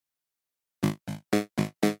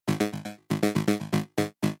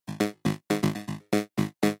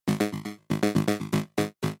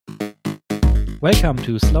Welcome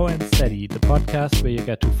to Slow and Steady, the podcast where you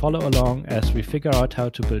get to follow along as we figure out how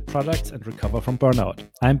to build products and recover from burnout.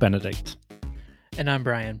 I'm Benedict. And I'm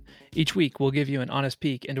Brian. Each week, we'll give you an honest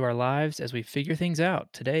peek into our lives as we figure things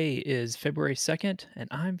out. Today is February 2nd, and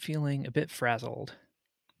I'm feeling a bit frazzled.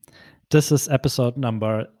 This is episode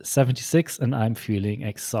number 76, and I'm feeling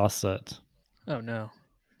exhausted. Oh, no.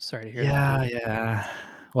 Sorry to hear that. Yeah.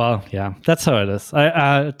 Well, yeah, that's how it is.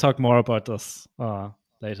 I'll talk more about this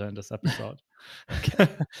later in this episode.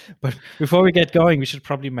 But before we get going, we should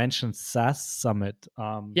probably mention SaaS Summit.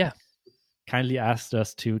 Yeah. Kindly asked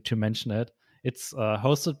us to mention it. It's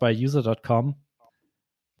hosted by user.com.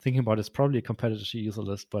 Thinking about it's probably a competitor to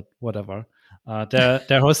UserList, but whatever.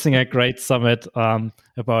 They're hosting a great summit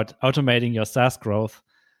about automating your SaaS growth.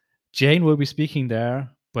 Jane will be speaking there,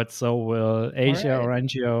 but so will Asia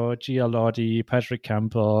Orangio, Gia Lordi, Patrick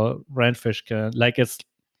Campbell, Rand Fishkin.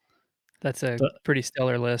 That's a pretty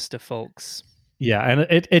stellar list of folks. Yeah, and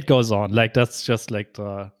it goes on. That's just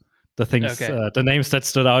the things, the names that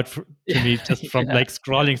stood out to me just from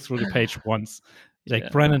scrolling through the page once.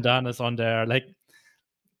 Brennan Dunn is on there.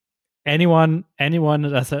 Anyone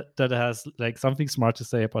that has something smart to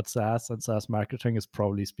say about SaaS and SaaS marketing is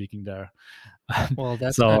probably speaking there. Well,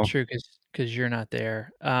 that's not true because you're not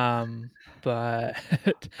there. But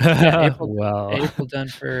April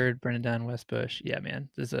Dunford, Brennan Dunn, Wes Bush. Yeah, man,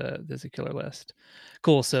 there's a killer list.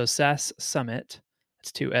 Cool. So SaaS Summit.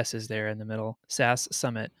 It's 2 S's there in the middle.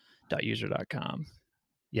 SaaSsummit.user.com.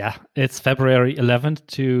 Yeah, it's February 11th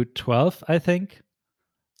to 12th, I think.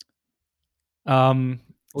 We'll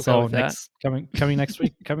coming next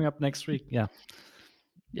week, coming up next week. Yeah.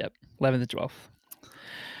 Yep. 11th to 12th.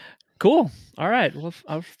 Cool. All right. Well,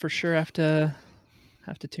 I'll for sure have to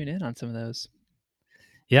tune in on some of those.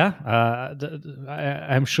 Yeah.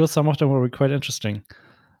 I'm sure some of them will be quite interesting.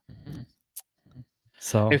 Mm-hmm.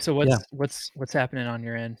 So what's happening on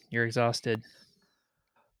your end? You're exhausted.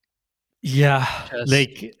 Yeah.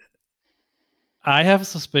 I have a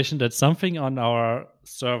suspicion that something on our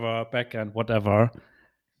server, backend, whatever,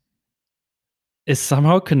 is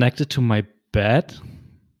somehow connected to my bed.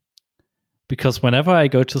 Because whenever I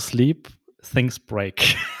go to sleep, things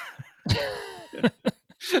break.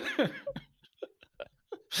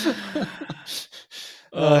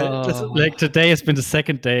 Today has been the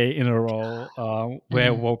second day in a row where I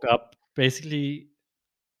woke up,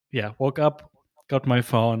 got my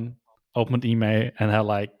phone, opened email, and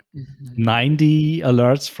had 90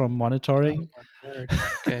 alerts from monitoring. Oh, my word.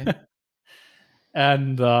 Okay.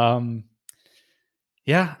 And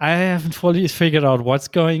I haven't fully figured out what's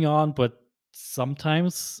going on, but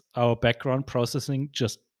sometimes our background processing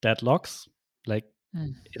just deadlocks. It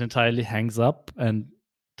entirely hangs up and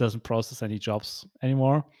doesn't process any jobs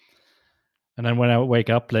anymore. And then when I wake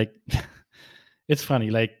up, it's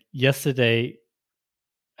funny. Yesterday,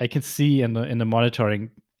 I can see in the monitoring,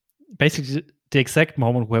 basically the exact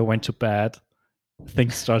moment where I went to bed,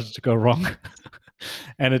 things started to go wrong.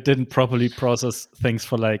 And it didn't properly process things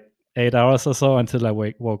for 8 hours or so until I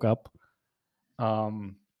woke up.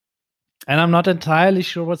 And I'm not entirely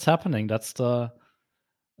sure what's happening. That's the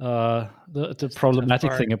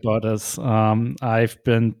problematic thing about this. I've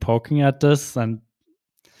been poking at this, and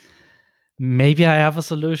maybe I have a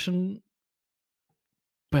solution,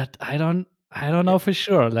 but I don't know for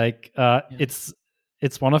sure. It's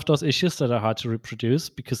one of those issues that are hard to reproduce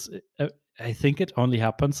because I think it only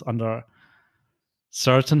happens under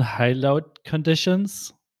certain high load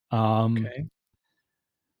conditions.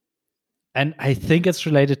 And I think it's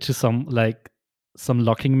related to some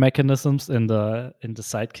locking mechanisms in the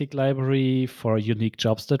Sidekick library for unique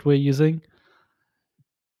jobs that we're using.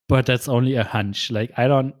 But that's only a hunch. I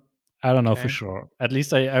don't know for sure. At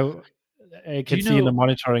least I can see in the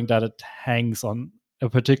monitoring that it hangs on a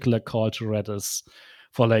particular call to Redis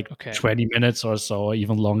for 20 minutes or so, or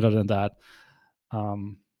even longer than that.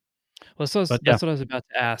 That's what I was about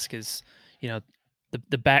to ask. Is the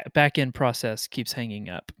back end process keeps hanging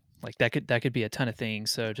up. That could be a ton of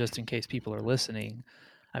things. So just in case people are listening,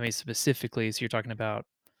 I mean specifically, so you're talking about,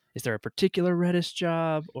 is there a particular Redis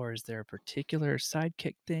job or is there a particular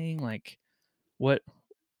Sidekick thing? What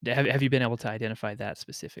have you been able to identify that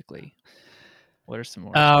specifically? What are some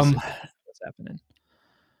more specific what's happening?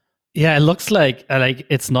 Yeah, it looks like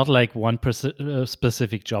it's not one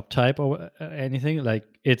specific job type or anything.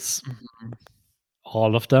 It's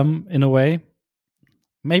all of them in a way.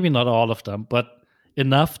 Maybe not all of them, but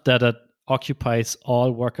enough that it occupies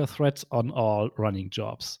all worker threads on all running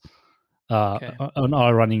jobs, on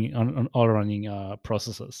all running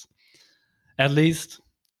processes. At least,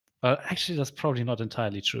 actually, that's probably not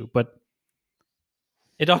entirely true, but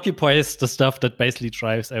it occupies the stuff that basically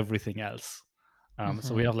drives everything else.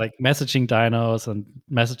 So we have like messaging dynos and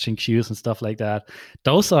messaging queues and stuff like that.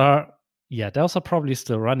 Those are probably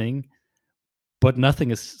still running, but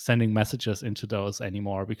nothing is sending messages into those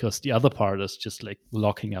anymore because the other part is just like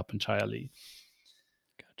locking up entirely.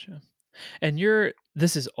 Gotcha. And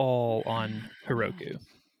this is all on Heroku,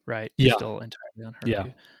 right? Yeah. You're still entirely on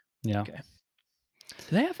Heroku. Yeah. Okay.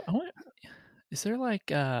 Do they have? Is there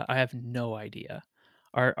like? I have no idea.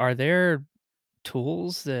 Are there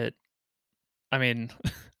tools that? I mean,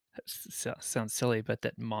 sounds silly, but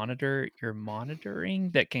that monitor your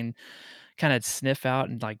monitoring that can kind of sniff out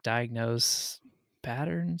and like diagnose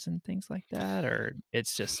patterns and things like that, or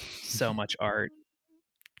it's just so much art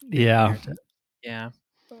in Yeah. there to. Yeah.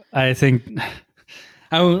 I think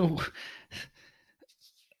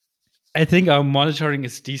I think our monitoring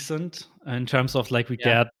is decent in terms of like we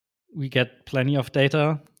get plenty of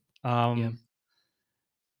data. But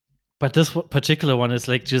this particular one is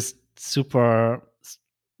like just super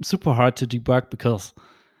hard to debug because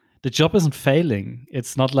the job isn't failing.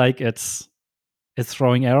 It's not like it's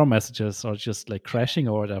throwing error messages or just like crashing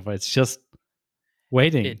or whatever. It's just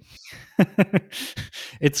waiting.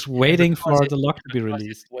 It's waiting for the lock to be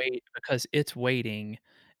released. Because it's waiting,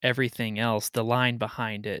 everything else, the line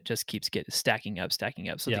behind it just keeps stacking up.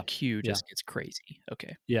 So the queue just gets crazy.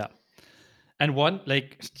 Okay. Yeah. And one,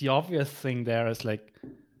 like the obvious thing there is like,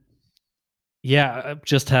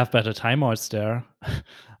 just have better timeouts there.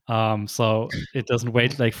 So it doesn't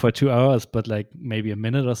wait like for 2 hours, but like maybe a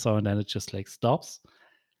minute or so, and then it just like stops.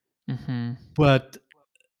 But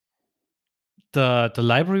the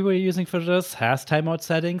library we're using for this has timeout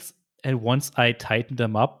settings, and once I tighten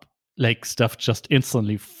them up, like stuff just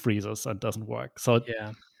instantly freezes and doesn't work. So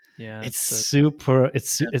it's super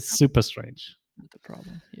strange. The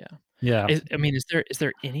problem. Yeah. I mean, is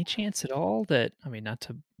there any chance at all that, I mean, not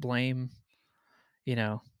to blame,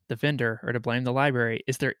 the vendor or to blame the library,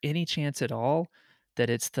 is there any chance at all that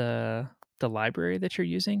it's the library that you're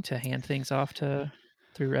using to hand things off through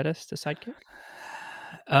Redis to Sidekick?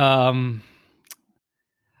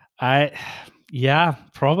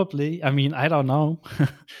 Probably. I mean, I don't know.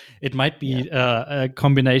 It might be a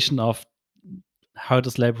combination of how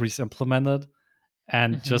this library is implemented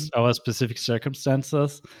and just our specific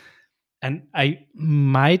circumstances. And I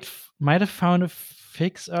might have found a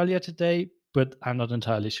fix earlier today, but I'm not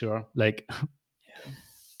entirely sure. Like,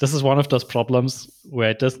 this is one of those problems where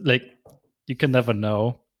it does, like, you can never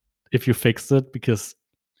know if you fixed it because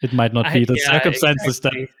it might not be the circumstances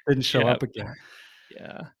that didn't show up again.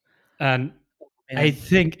 Yeah. And I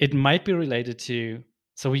think it might be related to,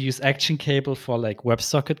 so we use Action Cable for like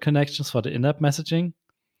WebSocket connections for the in-app messaging.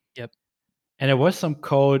 Yep. And there was some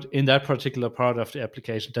code in that particular part of the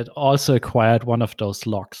application that also acquired one of those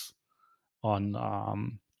locks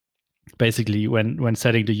on basically when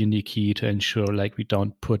setting the unique key to ensure like we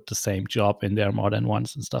don't put the same job in there more than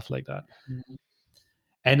once and stuff like that.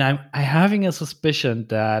 And I'm having a suspicion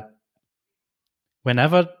that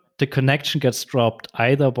whenever the connection gets dropped,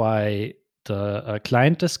 either by the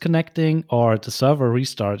client disconnecting or the server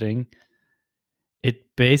restarting,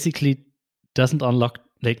 it basically doesn't unlock,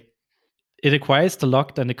 like it acquires the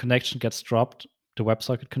lock, then the connection gets dropped, the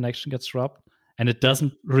WebSocket connection gets dropped, and it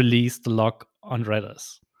doesn't release the lock on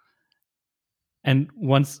Redis. And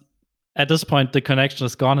once at this point the connection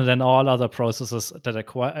is gone, and then all other processes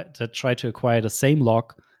that try to acquire the same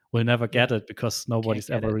lock will never get it because nobody's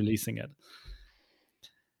ever releasing it.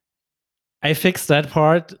 I fixed that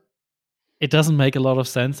part. It doesn't make a lot of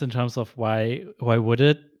sense in terms of why would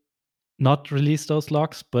it not release those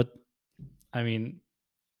locks, but I mean,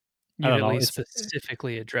 you've at least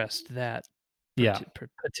specifically addressed that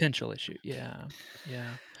potential issue. Yeah.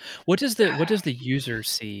 What does the user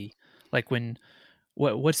see? Like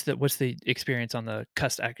what's the experience on the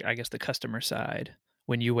the customer side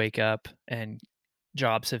when you wake up and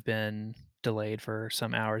jobs have been delayed for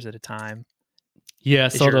some hours at a time? Yeah,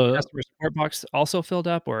 is your customer support box also filled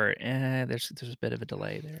up, or there's a bit of a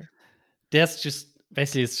delay there? There's just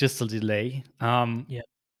basically it's just a delay. Yeah.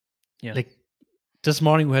 Like this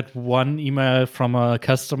morning we had one email from a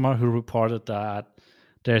customer who reported that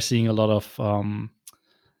they're seeing a lot of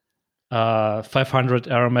 500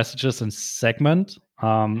 error messages in Segment,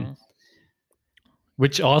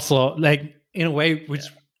 which also, like, in a way, which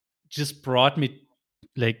just pointed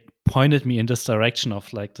me in this direction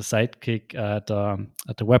of like the Sidekick at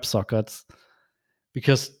the WebSockets,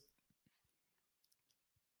 because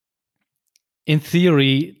in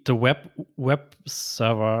theory the web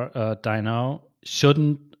server dyno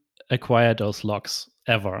shouldn't acquire those logs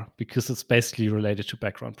ever because it's basically related to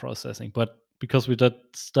background processing. But because we did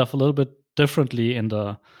stuff a little bit differently in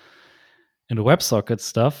the WebSocket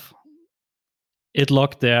stuff, it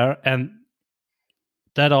logged there, and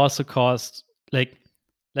that also caused, like,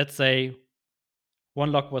 let's say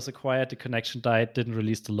one log was acquired, the connection died, didn't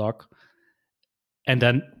release the log, and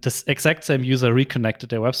then this exact same user reconnected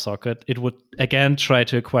their WebSocket, it would again try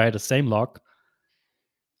to acquire the same log,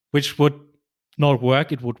 which would not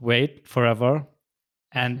work. It would wait forever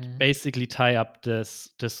and basically tie up this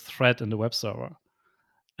thread in the web server.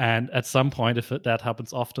 And at some point, if that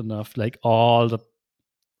happens often enough, like all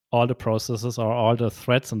the processes or all the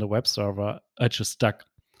threads in the web server are just stuck.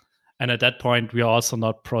 And at that point, we are also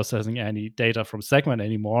not processing any data from Segment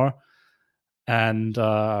anymore. And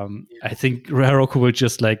I think Heroku will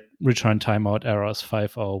just like return timeout errors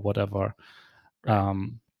 5.0, whatever. Right.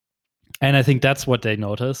 And I think that's what they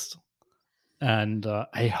noticed. And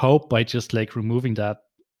I hope by just like removing that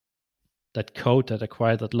code that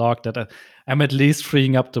acquired that log, that I'm at least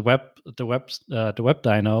freeing up the web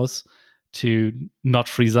dynos to not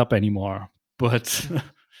freeze up anymore. But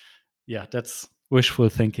yeah, that's wishful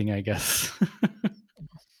thinking, I guess.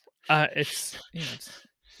 It's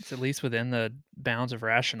at least within the bounds of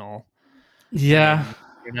rational. Yeah, I mean,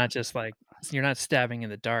 you're not just like, you're not stabbing in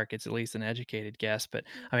the dark. It's at least an educated guess. But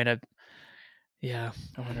I mean, I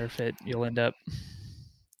wonder if you'll end up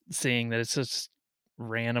seeing that it's just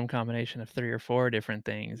random combination of 3 or 4 different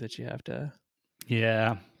things that you have to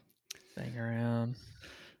bang around.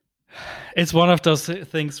 It's one of those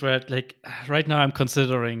things where, like, right now I'm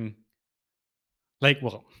considering, like,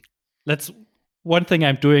 well, one thing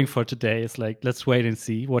I'm doing for today is like, let's wait and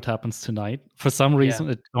see what happens tonight. For some reason,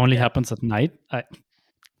 it only happens at night.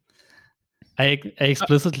 I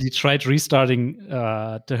explicitly tried restarting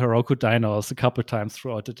the Heroku dynos a couple times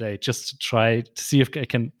throughout the day just to try to see if I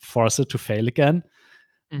can force it to fail again.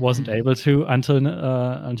 Wasn't able to until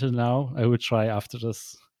now. I will try after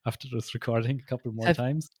this recording a couple more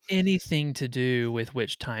times. Anything to do with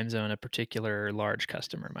which time zone a particular large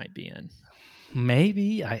customer might be in?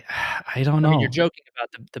 Maybe I don't know. I mean, you're joking about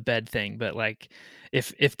the bed thing, but like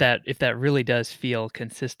if that really does feel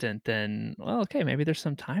consistent, then well, okay, maybe there's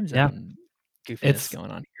some time zone goofiness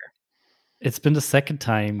going on here. It's been the second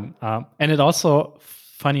time, and it also,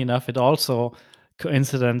 funny enough, it also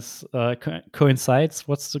coincides.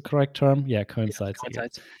 What's the correct term? Yeah, coincides.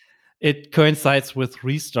 It coincides with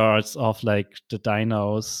restarts of like the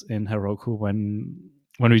dynos in Heroku when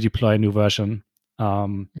we deploy a new version.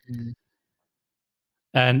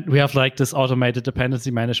 And we have like this automated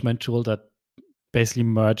dependency management tool that basically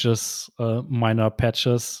merges minor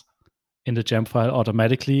patches in the gem file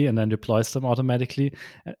automatically and then deploys them automatically.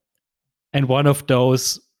 And one of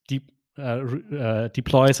those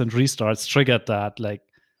deploys and restarts triggered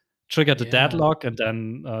the deadlock and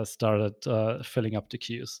then started filling up the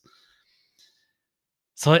queues.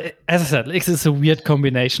 So as I said, it's a weird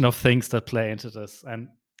combination of things that play into this. And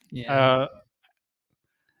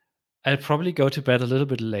I'll probably go to bed a little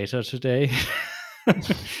bit later today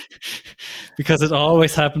because it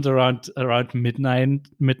always happened around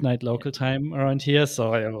midnight local time around here.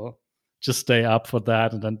 So I will just stay up for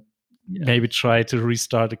that and then maybe try to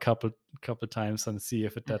restart a couple times and see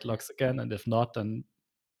if it deadlocks again. And if not, then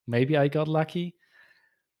maybe I got lucky.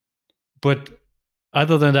 But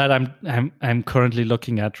other than that, I'm currently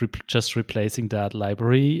looking at just replacing that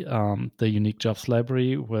library, the unique jobs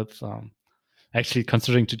library, with actually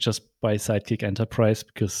considering to just buy Sidekick Enterprise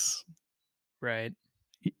because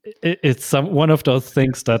it's one of those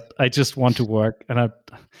things that I just want to work, and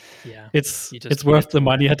it's worth the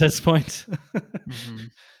money at this point.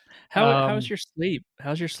 How's your sleep?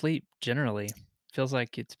 How's your sleep generally? Feels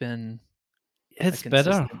like it's been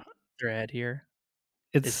better thread here.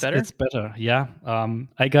 It's better. It's better. Yeah.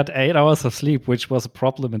 I got 8 hours of sleep, which was a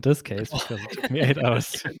problem in this case because it took me 8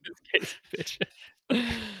 hours.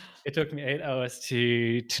 It took me 8 hours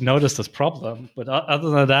to notice this problem. But other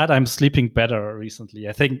than that, I'm sleeping better recently.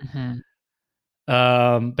 I think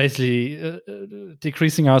basically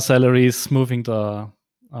decreasing our salaries, moving the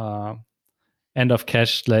end of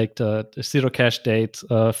cash, like the zero cash date,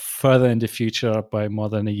 further in the future by more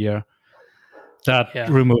than a year. That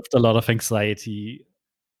removed a lot of anxiety.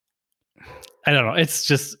 I don't know. It's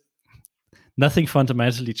just nothing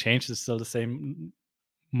fundamentally changed. It's still the same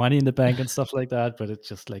money in the bank and stuff like that, but it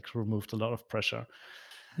just like removed a lot of pressure.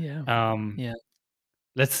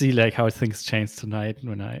 Let's see like how things change tonight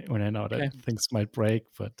when I know that things might break,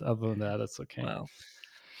 but other than that, it's okay. Well,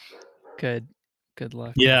 good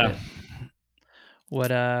luck. Yeah.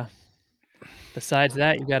 What besides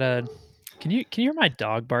that, you got can you hear my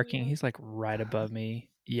dog barking? He's like right above me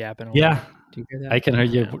yapping away. Yeah. Do you hear that? I can hear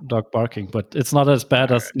your dog barking, but it's not as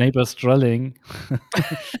bad as neighbors drilling.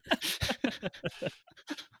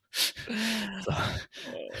 So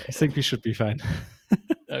I think we should be fine.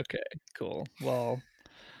 Okay, cool. Well,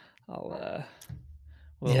 I'll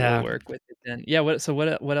we'll Yeah. work with it then. Yeah.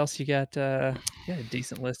 What else you got? You got a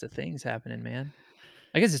decent list of things happening, man.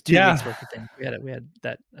 I guess it's 2 weeks Yeah. worth of things. We had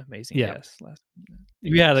that amazing Yeah. guest last.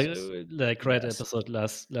 We had It's just a the great best. episode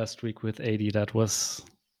last week with AD. That was.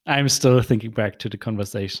 I'm still thinking back to the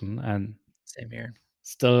conversation and Same here.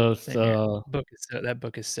 still Same here. That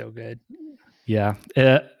book is so good. Yeah.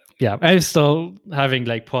 Yeah. I'm still having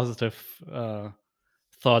like positive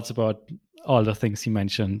thoughts about all the things you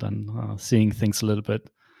mentioned and seeing things a little bit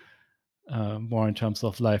more in terms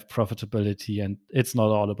of life profitability, and it's not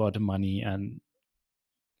all about the money. And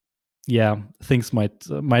yeah, things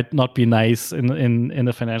might not be nice in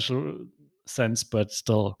a financial sense, but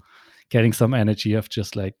still getting some energy of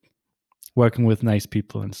just like working with nice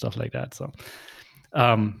people and stuff like that. So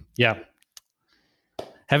yeah,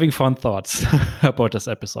 having fun thoughts about this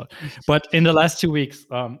episode. But in the last 2 weeks,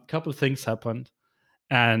 a couple of things happened,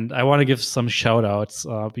 and I want to give some shout outs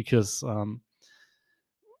because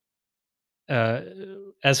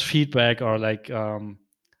as feedback or like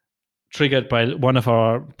triggered by one of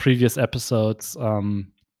our previous episodes,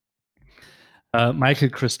 Michael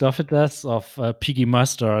Christophides of Piggy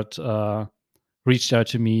Mustard reached out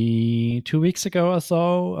to me 2 weeks ago or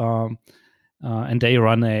so, and they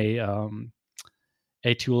run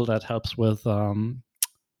a tool that helps with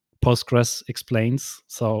Postgres explains.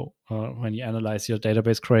 So when you analyze your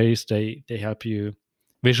database queries, they help you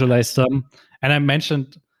visualize them. And I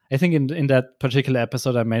mentioned, I think in that particular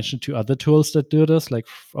episode, I mentioned 2 other tools that do this, like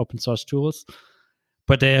open source tools,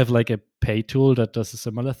 but they have like a pay tool that does a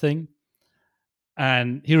similar thing.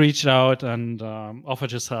 And he reached out and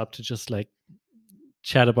offered his help to just like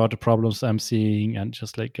chat about the problems I'm seeing and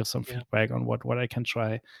just like give some feedback on what I can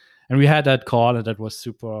try. And we had that call, and that was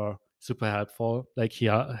super helpful. Like he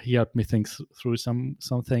helped me think through some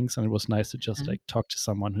things, and it was nice to just like talk to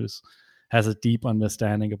someone who's has a deep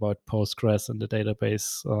understanding about Postgres and the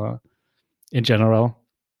database in general.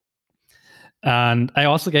 And I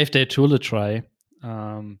also gave their tool a try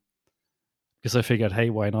because I figured, hey,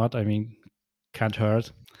 why not? I mean, can't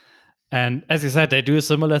hurt. And as you said, they do a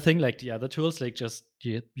similar thing like the other tools. Like just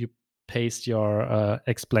you paste your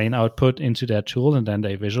explain output into their tool, and then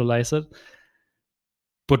they visualize it.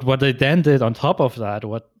 But what they then did on top of that,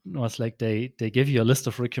 what was like they give you a list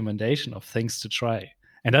of recommendation of things to try,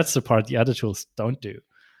 and that's the part the other tools don't do.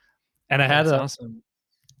 And I had awesome.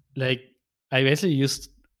 Like I basically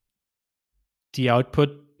used the output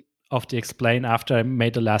of the explain after I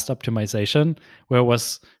made the last optimization, where I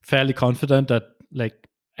was fairly confident that like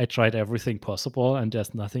I tried everything possible and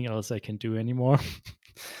there's nothing else I can do anymore.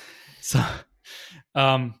 So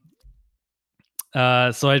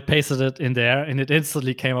I pasted it in there, and it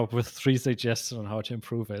instantly came up with 3 suggestions on how to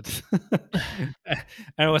improve it. And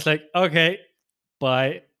I was like, okay,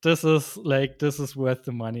 bye. This is worth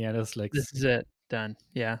the money, and it's like this is it. Done.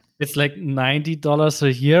 Yeah. It's like $90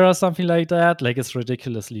 a year or something like that. Like it's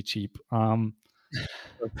ridiculously cheap.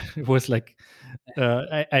 It was like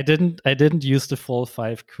I didn't use the full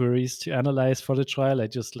 5 queries to analyze for the trial. I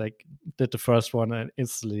just like did the first one and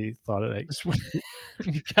instantly thought like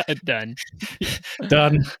got it done.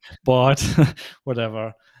 Done, bought,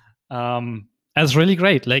 whatever. That's really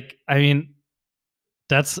great. Like I mean,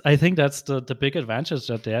 I think that's the big advantage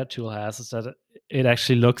that their tool has, is that it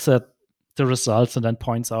actually looks at the results and then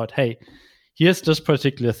points out, hey, here's this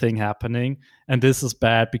particular thing happening, and this is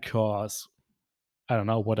bad because I don't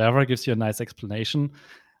know, whatever, gives you a nice explanation.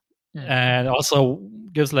 And also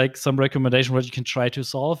gives like some recommendation what you can try to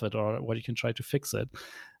solve it or what you can try to fix it.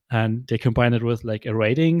 And they combine it with like a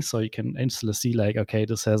rating, so you can instantly see like, okay,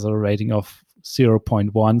 this has a rating of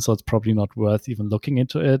 0.1, so it's probably not worth even looking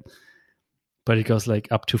into it. But it goes like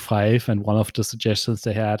up to 5, and one of the suggestions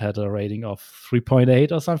they had a rating of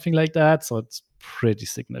 3.8 or something like that, so it's pretty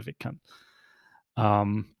significant.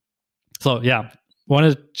 So yeah,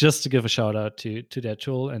 wanted just to give a shout out to their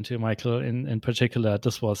tool and to Michael in particular.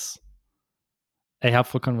 This was a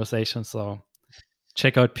helpful conversation, so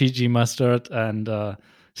check out PG Mustard and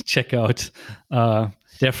check out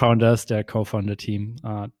their founders, their co-founder team.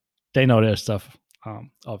 They know their stuff,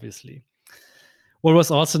 obviously. What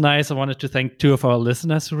was also nice, I wanted to thank 2 of our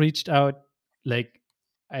listeners who reached out, like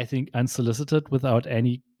I think unsolicited, without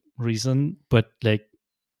any reason, but like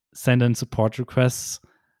send in support requests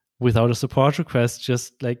without a support request,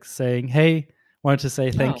 just like saying, hey, wanted to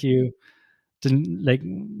say thank you. Didn't like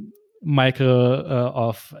Michael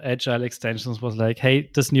of Agile Extensions was like,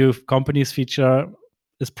 hey, this new companies feature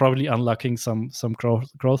is probably unlocking some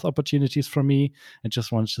growth opportunities for me, and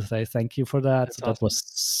just wanted to say thank you for that. That's so awesome. That was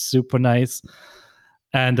super nice.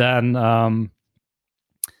 And then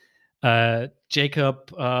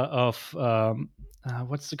Jacob of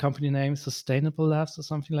what's the company name? Sustainable Labs or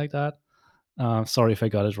something like that. Sorry if I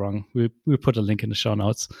got it wrong. We put a link in the show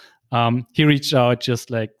notes. He reached out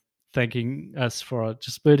just like thanking us for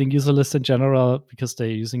just building user lists in general because they're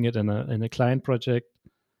using it in a client project.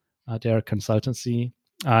 They're a consultancy,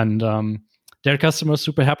 and their customers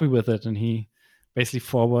super happy with it. And he basically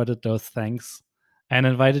forwarded those thanks and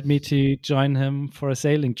invited me to join him for a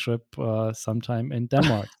sailing trip sometime in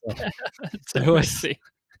Denmark. So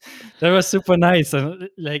that was super nice, and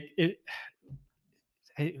like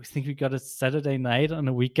I think we got it Saturday night on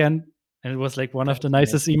a weekend, and it was like one of the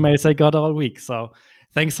nicest emails I got all week. So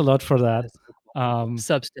thanks a lot for that.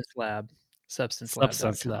 Substance Lab. Substance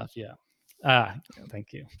Lab, yeah.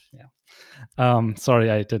 Thank you. Yeah. Sorry,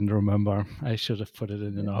 I didn't remember. I should have put it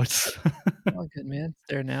in the notes. Oh, good, man. It's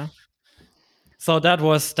there now. So that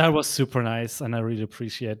was super nice, and I really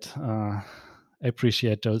appreciate those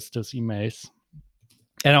emails.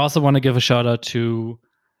 And I also want to give a shout out to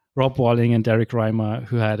Rob Walling and Derek Reimer,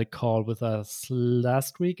 who had a call with us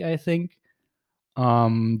last week, I think.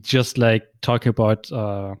 Just like talking about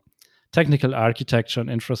technical architecture and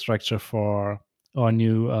infrastructure for our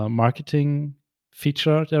new marketing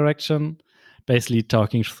feature direction. Basically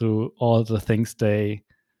talking through all the things they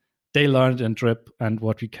learned in Drip and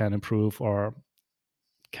what we can improve or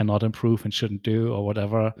cannot improve and shouldn't do or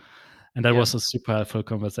whatever. And that was a super helpful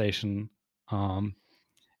conversation.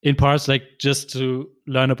 In parts, like just to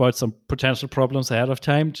learn about some potential problems ahead of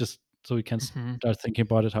time, just so we can start thinking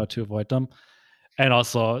about it, how to avoid them. And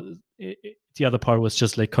also the other part was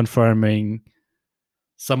just like confirming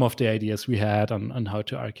some of the ideas we had on how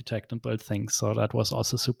to architect and build things. So that was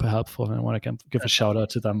also super helpful. And I want to give a shout out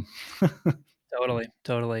to them.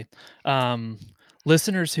 Totally.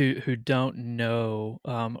 Listeners who don't know,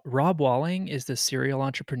 Rob Walling is the serial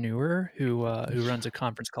entrepreneur who runs a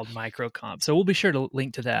conference called MicroConf. So we'll be sure to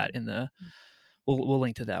link to that in the we'll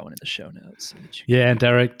link to that one in the show notes. So that yeah, and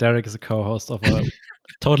Derek is a co-host of a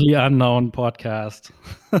totally unknown podcast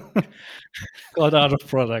called Out of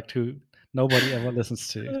Product, who nobody ever listens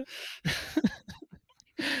to.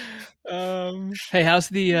 Hey, how's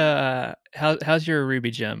the how's your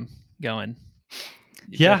Ruby gem going?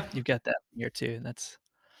 You've got that here too. And that's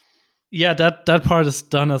that part is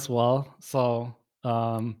done as well. So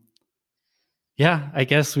I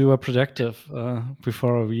guess we were productive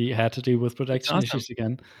before we had to deal with production issues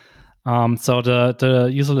again. So the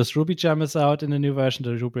userless Ruby gem is out in the new version.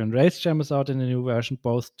 The Ruby on Rails gem is out in the new version.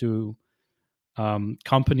 Both do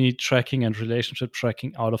company tracking and relationship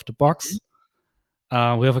tracking out of the box.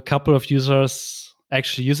 We have a couple of users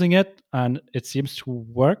actually using it, and it seems to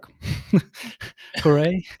work.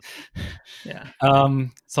 Hooray! Yeah.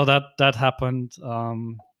 So that happened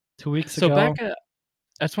 2 weeks ago. So back,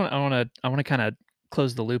 I want to kind of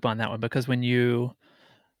close the loop on that one, because when you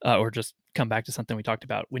or just come back to something we talked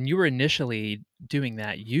about when you were initially doing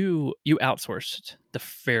that, you outsourced the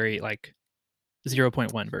very like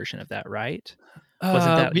 0.1 version of that, right?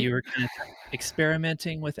 Wasn't that you were kind of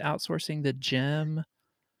experimenting with outsourcing the gem?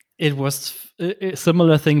 It was a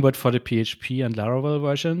similar thing, but for the PHP and Laravel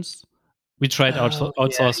versions. We tried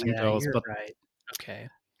outsourcing those, but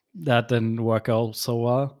that didn't work out so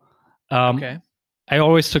well. I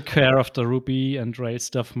always took care of the Ruby and Rails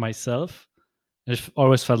stuff myself. It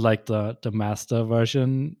always felt like the master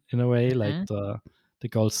version in a way, like the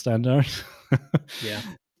gold standard.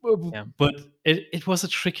 But it was a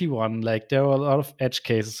tricky one. Like there were a lot of edge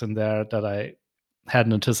cases in there that I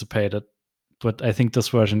hadn't anticipated, but I think this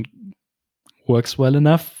version works well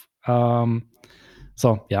enough.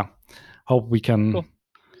 So yeah, hope we can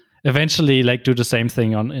eventually like do the same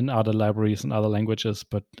thing in other libraries and other languages.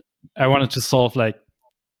 But I wanted to solve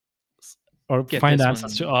or find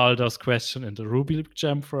answers to all those questions in the Ruby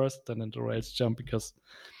gem first, then in the Rails gem, because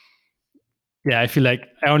I feel like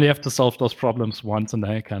I only have to solve those problems once, and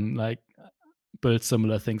then I can like build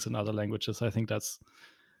similar things in other languages. I think that's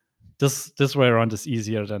this way around is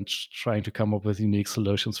easier than trying to come up with unique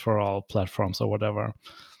solutions for all platforms or whatever.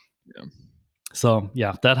 So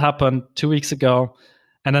that happened 2 weeks ago,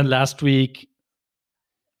 and then last week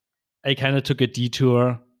I kind of took a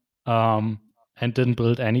detour and didn't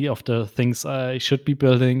build any of the things I should be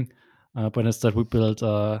building, but instead we built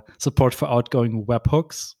support for outgoing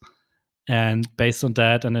webhooks, and based on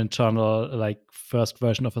that, an internal like first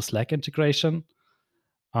version of a Slack integration.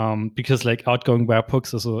 Because like outgoing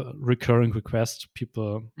webhooks is a recurring request.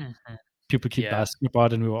 People keep asking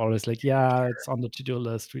about it, and we were always like, it's on the to-do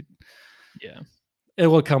list. It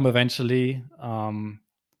will come eventually.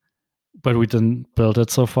 but we didn't build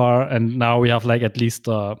it so far. And now we have like at least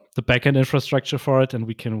the backend infrastructure for it, and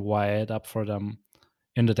we can wire it up for them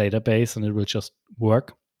in the database, and it will just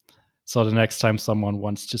work. So the next time someone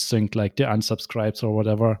wants to sync like the unsubscribes or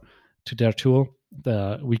whatever to their tool,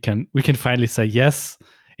 we can finally say yes.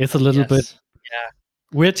 It's a little bit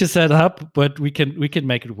weird to set up, but we can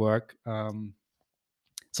make it work.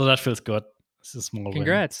 So that feels good. It's a small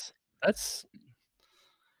Congrats. win. That's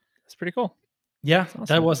pretty cool. Yeah, awesome.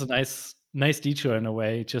 That was a nice detour in a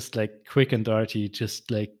way, just like quick and dirty, just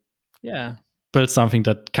like build something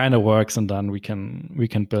that kind of works, and then we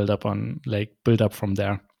can build up from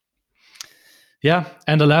there. Yeah,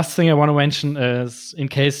 and the last thing I want to mention is, in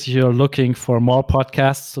case you're looking for more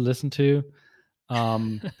podcasts to listen to,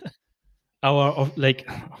 that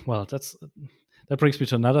brings me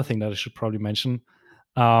to another thing that I should probably mention.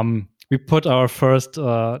 We put our first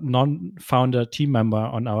non-founder team member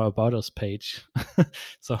on our About Us page.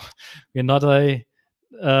 So we're not a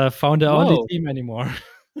founder-only team anymore.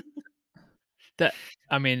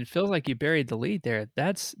 It feels like you buried the lead there.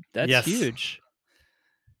 That's huge.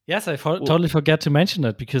 Yes, I totally forget to mention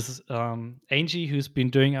that, because Angie, who's been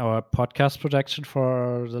doing our podcast production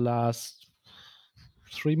for the last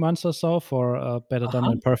 3 months or so for Better Done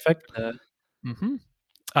Than Perfect,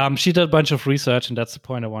 she did a bunch of research, and that's the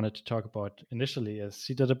point I wanted to talk about initially. Is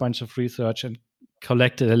she did a bunch of research and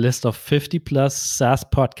collected a list of 50 plus SaaS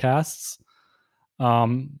podcasts,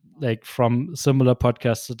 like from similar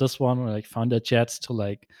podcasts to this one, like Founder Chats, to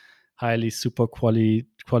like highly super quality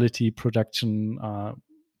production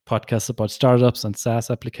podcasts about startups and SaaS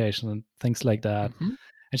applications and things like that.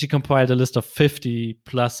 And she compiled a list of 50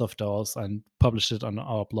 plus of those and published it on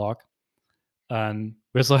our blog. And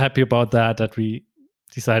we're so happy about that we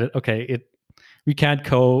decided, okay, we can't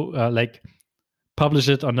publish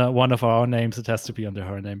it under one of our names. It has to be under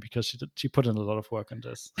her name, because she put in a lot of work on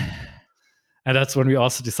this. And that's when we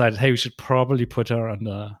also decided, hey, we should probably put her on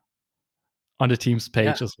the team's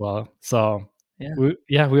page as well. So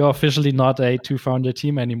we are officially not a 2-founder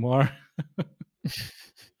team anymore.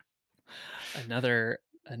 Another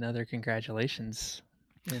congratulations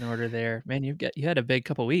in order there, man. You had a big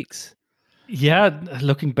couple weeks. Yeah,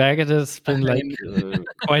 looking back at it, it's been like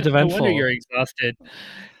quite eventful. No wonder you're exhausted.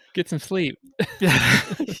 Get some sleep. Yeah.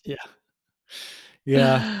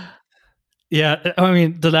 I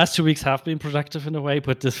mean, the last 2 weeks have been productive in a way,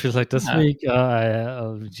 but this feels like this week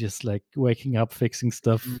I'm just like waking up, fixing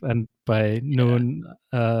stuff, and by noon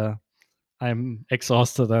I'm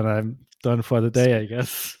exhausted and I'm done for the day, I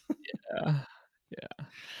guess. Yeah.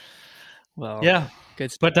 Well, yeah,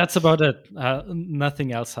 good stuff. But that's about it.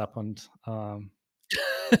 Nothing else happened.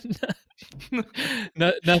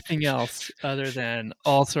 Nothing else other than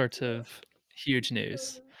all sorts of huge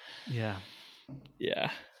news. Yeah.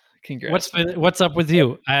 Congrats. What's up with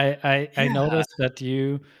you? I noticed that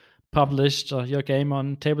you published your game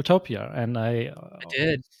on Tabletopia, and I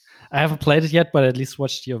did. I haven't played it yet, but I at least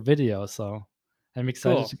watched your video, so I'm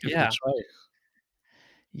excited to give it a try.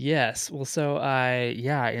 Yes. Well, so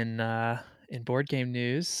in board game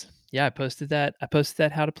news, I posted that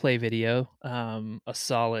how to play video a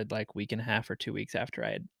solid like week and a half or 2 weeks after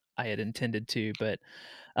I had intended to, but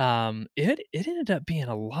it ended up being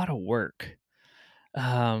a lot of work.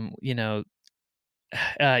 Whatever.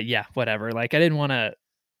 Like I didn't want to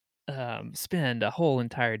spend a whole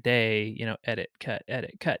entire day, edit,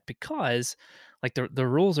 cut, because like the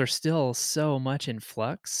rules are still so much in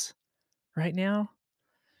flux right now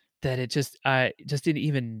that I just didn't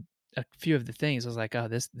even a few of the things I was like, oh,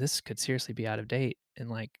 this could seriously be out of date in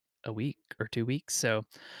like a week or 2 weeks. So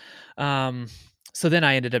then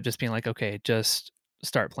I ended up just being like, okay, just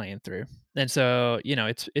start playing through. And so,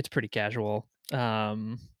 it's pretty casual.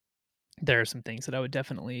 There are some things that I would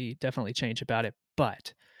definitely change about it,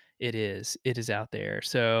 but it is out there.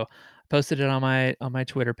 So I posted it on my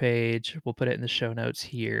Twitter page. We'll put it in the show notes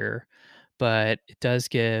here, but it does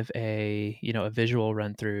give a visual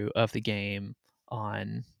run through of the game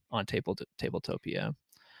on Tabletopia.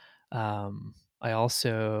 I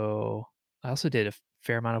also did a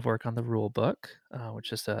fair amount of work on the rule book,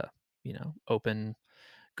 which is a open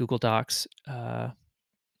Google Docs.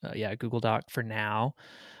 Google Doc for now.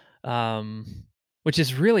 Which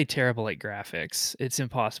is really terrible at graphics. It's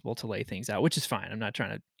impossible to lay things out, which is fine. I'm not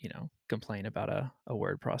trying to, complain about a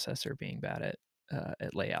word processor being bad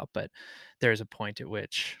at layout, but there's a point at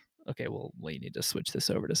which, okay, well, you need to switch this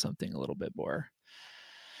over to something a little bit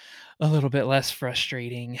less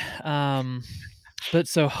frustrating. But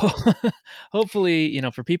so hopefully,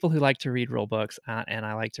 for people who like to read rule books, and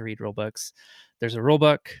I like to read rule books, there's a rule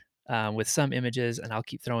book with some images, and I'll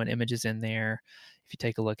keep throwing images in there. if you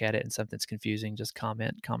take a look at it and something's confusing, just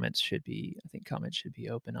comment. Comments should be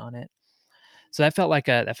open on it. So that felt like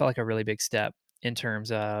a really big step in terms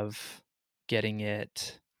of getting it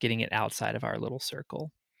outside of our little circle.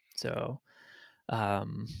 So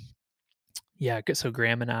yeah, so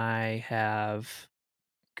Graham and I have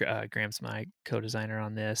Graham's my co-designer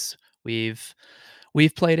on this. We've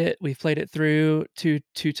played it. We've played it through two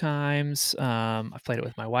times. I've played it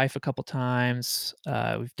with my wife a couple times.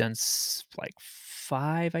 We've done like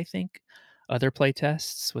 5, I think, other play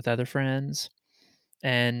tests with other friends,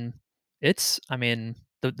 and I mean,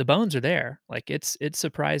 the bones are there. Like it's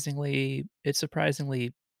surprisingly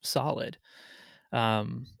solid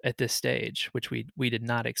at this stage, which we did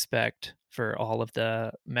not expect for all of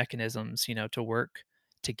the mechanisms, to work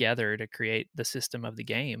together to create the system of the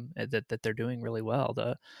game that they're doing really well.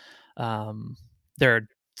 Um, there are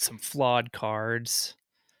some flawed cards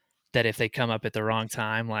that if they come up at the wrong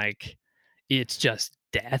time, like it's just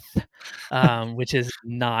death, which is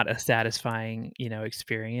not a satisfying,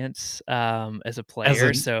 experience as a As player.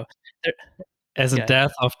 in So, there, as in go ahead.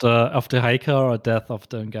 death of the hiker or death of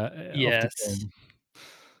the Yes, game.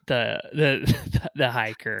 the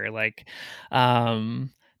hiker, like,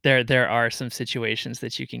 there are some situations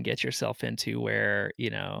that you can get yourself into where,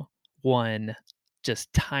 one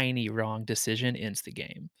just tiny wrong decision ends the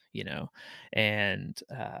game, and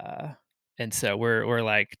so we're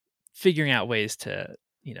like figuring out ways to,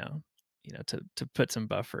 to put some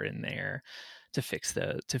buffer in there to fix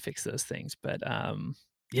those things. But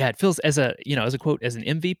yeah, it feels as a, as a quote, as an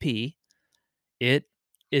MVP, it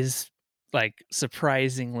is, like,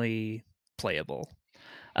 surprisingly playable.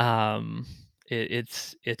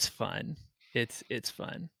 It's fun. It's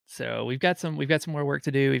fun. So we've got some more work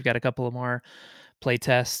to do. We've got a couple of more play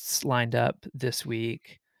tests lined up this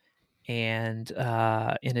week, and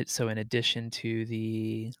in addition to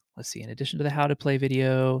the how to play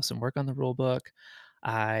video, some work on the rule book,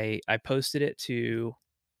 I posted it to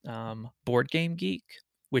Board Game Geek,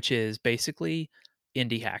 which is basically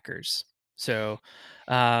indie hackers. So,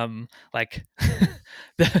 like,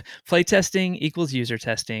 the playtesting equals user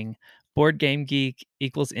testing, Board Game Geek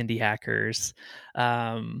equals indie hackers,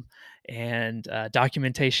 and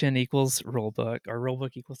documentation equals rulebook, or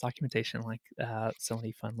rulebook equals documentation. Like, so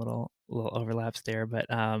many fun little overlaps there. But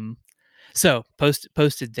so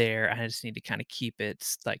posted there. I just need to kind of keep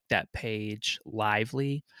it like that page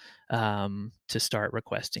lively, to start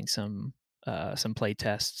requesting some play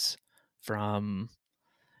tests from,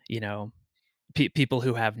 you know people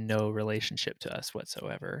who have no relationship to us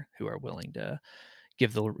whatsoever, who are willing to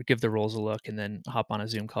give the rules a look and then hop on a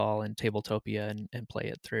Zoom call in Tabletopia and play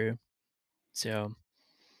it through. So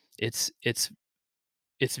it's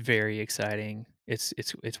very exciting. It's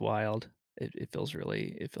wild. It feels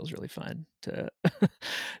really fun to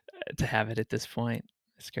to have it at this point.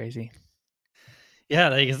 It's crazy. Yeah,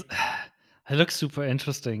 like it looks super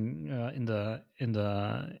interesting in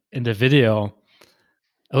the video.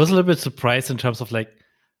 I was a little bit surprised in terms of like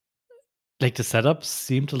the setup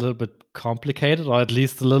seemed a little bit complicated, or at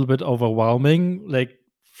least a little bit overwhelming. Like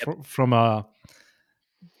Yep. from a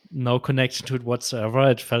no connection to it whatsoever,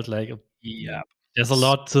 it felt like Yeah. there's a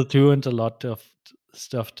lot to do and a lot of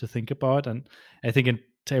stuff to think about. And I think in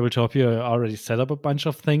Tabletop you already set up a bunch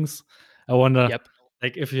of things. I wonder, Yep.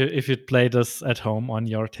 like, if you'd play this at home on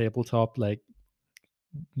your tabletop, like,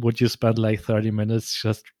 would you spend like 30 minutes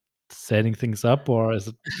just setting things up, or is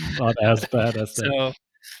it not as bad as that? So,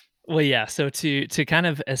 well, yeah. So to kind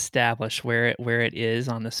of establish where it is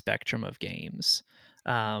on the spectrum of games,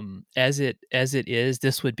 as it is,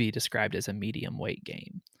 this would be described as a medium weight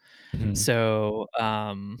game. Mhm. So,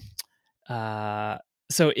 uh,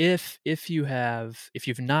 so if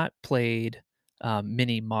you've not played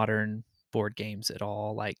many modern board games at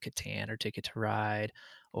all, like Catan or Ticket to Ride,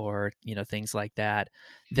 or things like that,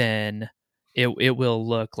 then it will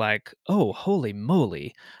look like, oh, holy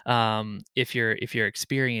moly. If your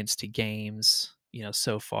experience to games,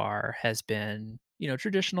 so far has been,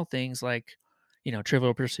 traditional things like,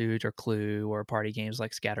 Trivial Pursuit or Clue, or party games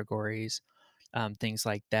like Scattergories, things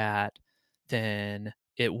like that, then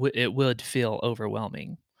it would feel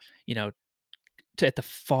overwhelming. You know, at the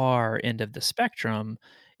far end of the spectrum,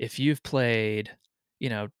 if you've played, you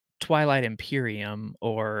know, Twilight Imperium,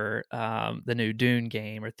 or the new Dune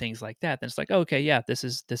game, or things like that, then it's like, okay, yeah, this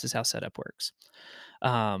is how setup works.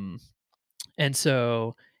 Um, and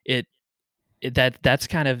so it, that's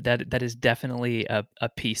kind of, that is definitely a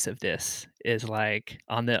piece of this, is like,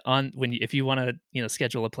 on when if you want to,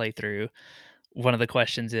 schedule a playthrough, one of the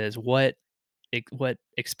questions is, what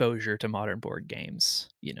exposure to modern board games,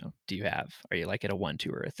 do you have? Are you like at a 1,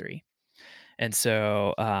 2, or a 3? And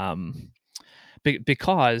so,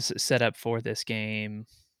 because setup for this game,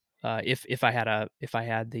 if I had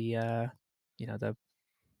the the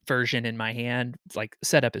version in my hand, like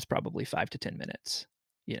setup is probably 5 to 10 minutes,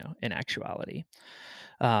 in actuality,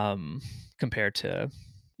 compared to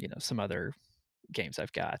some other games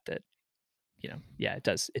I've got that yeah, it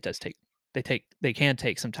does take they can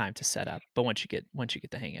take some time to set up, but once you get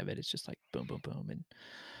the hang of it, it's just like boom, boom, boom, and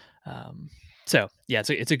um, so yeah,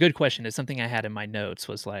 it's a good question. It's something I had in my notes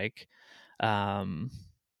was like, um,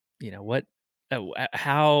 what,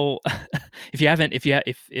 how, if you haven't, if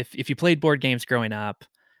you played board games growing up,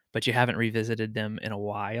 but you haven't revisited them in a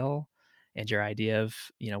while, and your idea of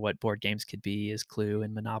what board games could be is Clue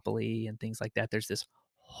and Monopoly and things like that. There's this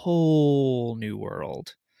whole new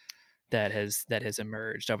world that has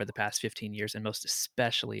emerged over the past 15 years, and most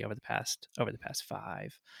especially over the past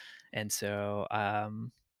 5. And so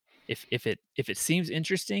if it seems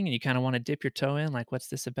interesting and you kind of want to dip your toe in, like what's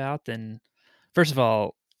this about, then first of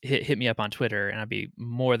all, hit me up on Twitter and I'd be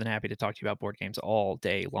more than happy to talk to you about board games all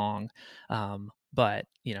day long. But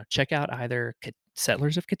check out either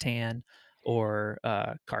Settlers of Catan or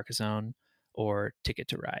Carcassonne or Ticket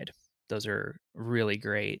to Ride. Those are really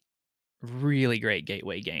great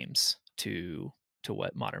gateway games to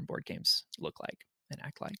what modern board games look like and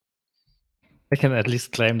act like. I can at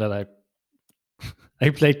least claim that I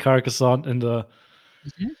played Carcassonne in the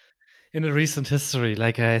recent history.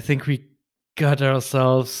 Like I think we got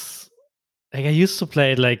ourselves. Like I used to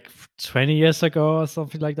play it like 20 years ago or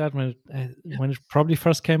something like that when it probably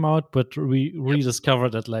first came out, but we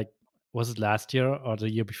rediscovered it like, was it last year or the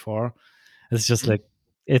year before? It's just like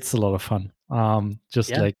it's a lot of fun.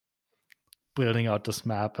 Just like building out this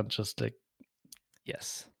map and just like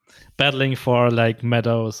battling for like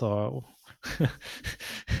meadows or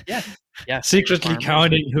secretly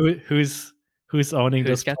counting who's owning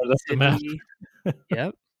this part of the map.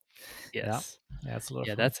 Yep. Yes. Yeah, it's a lot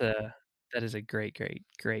of fun. That is a great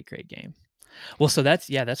game. Well, so that's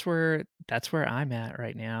where I'm at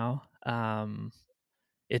right now.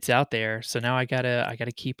 It's out there. So now I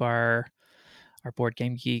gotta keep our Board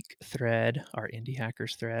Game Geek thread, our Indie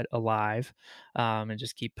Hackers thread alive, and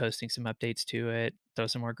just keep posting some updates to it. Throw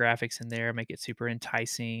some more graphics in there, make it super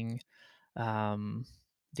enticing.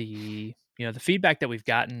 The feedback that we've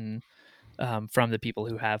gotten from the people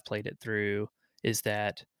who have played it through is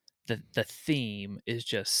that the theme is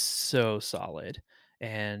just so solid,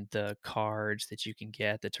 and the cards that you can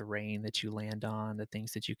get, the terrain that you land on, the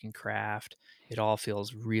things that you can craft, it all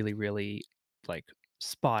feels really, really like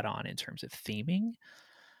spot on in terms of theming.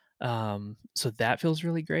 So that feels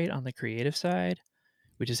really great on the creative side.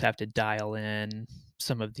 We just have to dial in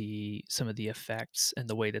some of the effects and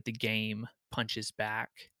the way that the game punches back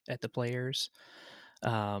at the players.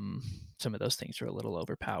 Some of those things are a little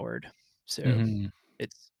overpowered. So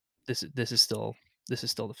it's this is still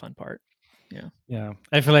the fun part. Yeah,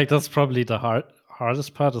 I feel like that's probably the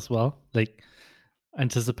hardest part as well. Like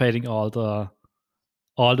anticipating all the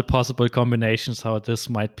possible combinations, how this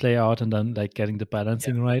might play out, and then like getting the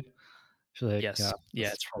balancing right. Like, yes,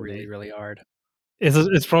 it's probably really, really hard.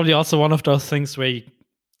 It's probably also one of those things where you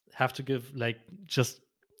have to give like just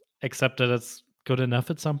accept that it's good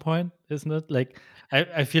enough at some point, isn't it? Like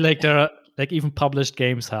I feel like there are like even published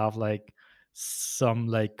games have like some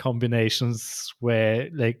like combinations where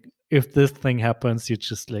like if this thing happens, you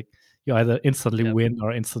just like you either instantly win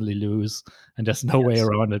or instantly lose, and there's no way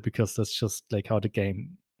around it because that's just like how the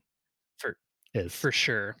game is. For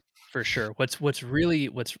sure.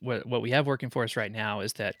 What we have working for us right now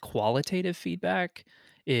is that qualitative feedback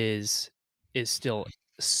is still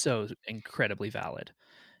so incredibly valid,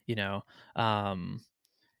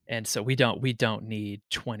 and so we don't need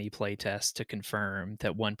 20 play tests to confirm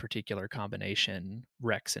that one particular combination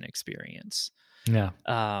wrecks an experience. Yeah.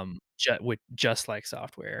 Just like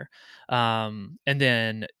software. And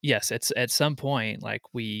then yes, it's at some point like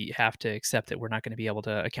we have to accept that we're not going to be able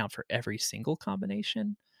to account for every single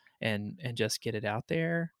combination and just get it out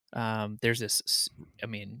there. There's this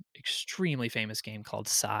extremely famous game called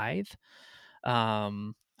Scythe. I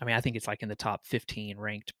think it's like in the top 15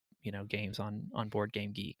 ranked games on Board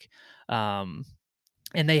Game Geek. And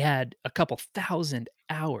they had a couple thousand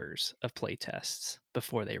hours of play tests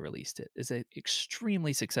before they released it. It's an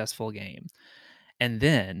extremely successful game. And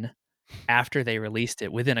then after they released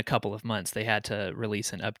it, within a couple of months, they had to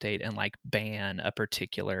release an update and like ban a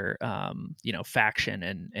particular, faction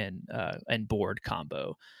and board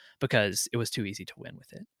combo because it was too easy to win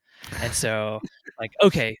with it. And so like,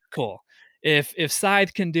 okay, cool. If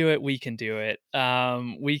Scythe can do it, we can do it.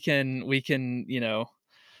 We can,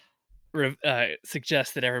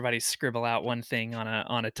 suggest that everybody scribble out one thing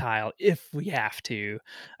on a tile if we have to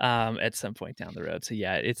at some point down the road. So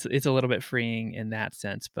yeah, it's a little bit freeing in that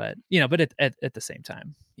sense, but but at the same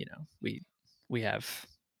time, we have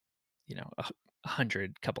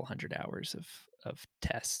couple hundred hours of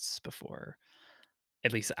tests before,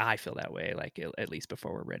 at least I feel that way, like at least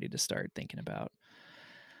before we're ready to start thinking about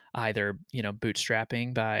either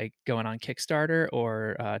bootstrapping by going on Kickstarter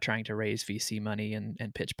or trying to raise VC money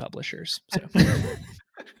and pitch publishers. So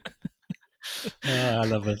I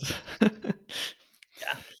love it.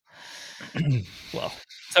 Yeah. Well,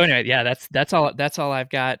 so anyway, yeah, that's all I've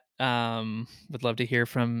got. Would love to hear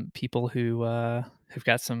from people who've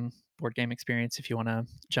got some board game experience. If you want to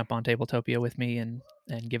jump on Tabletopia with me and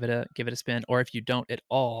give it a spin, or if you don't at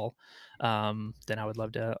all, then I would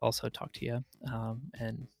love to also talk to you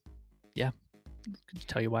and yeah,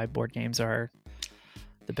 tell you why board games are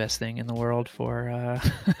the best thing in the world for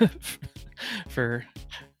for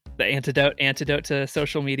the antidote to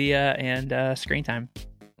social media and screen time.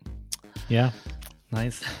 Yeah,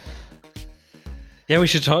 nice. Yeah, we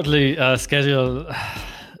should totally schedule a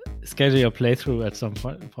playthrough at some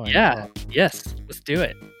point. Yeah, yes, let's do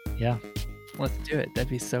it. Yeah, let's do it. That'd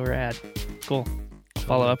be so rad. Cool. I'll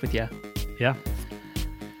follow up with you. Yeah.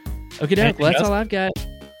 Okay, doke. Well, that's all I've got.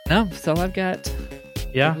 No, that's all I've got.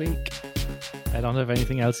 Yeah. Good week. I don't have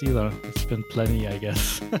anything else either. It's been plenty, I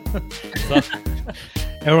guess. So,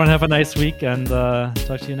 everyone have a nice week and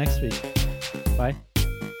talk to you next week. Bye.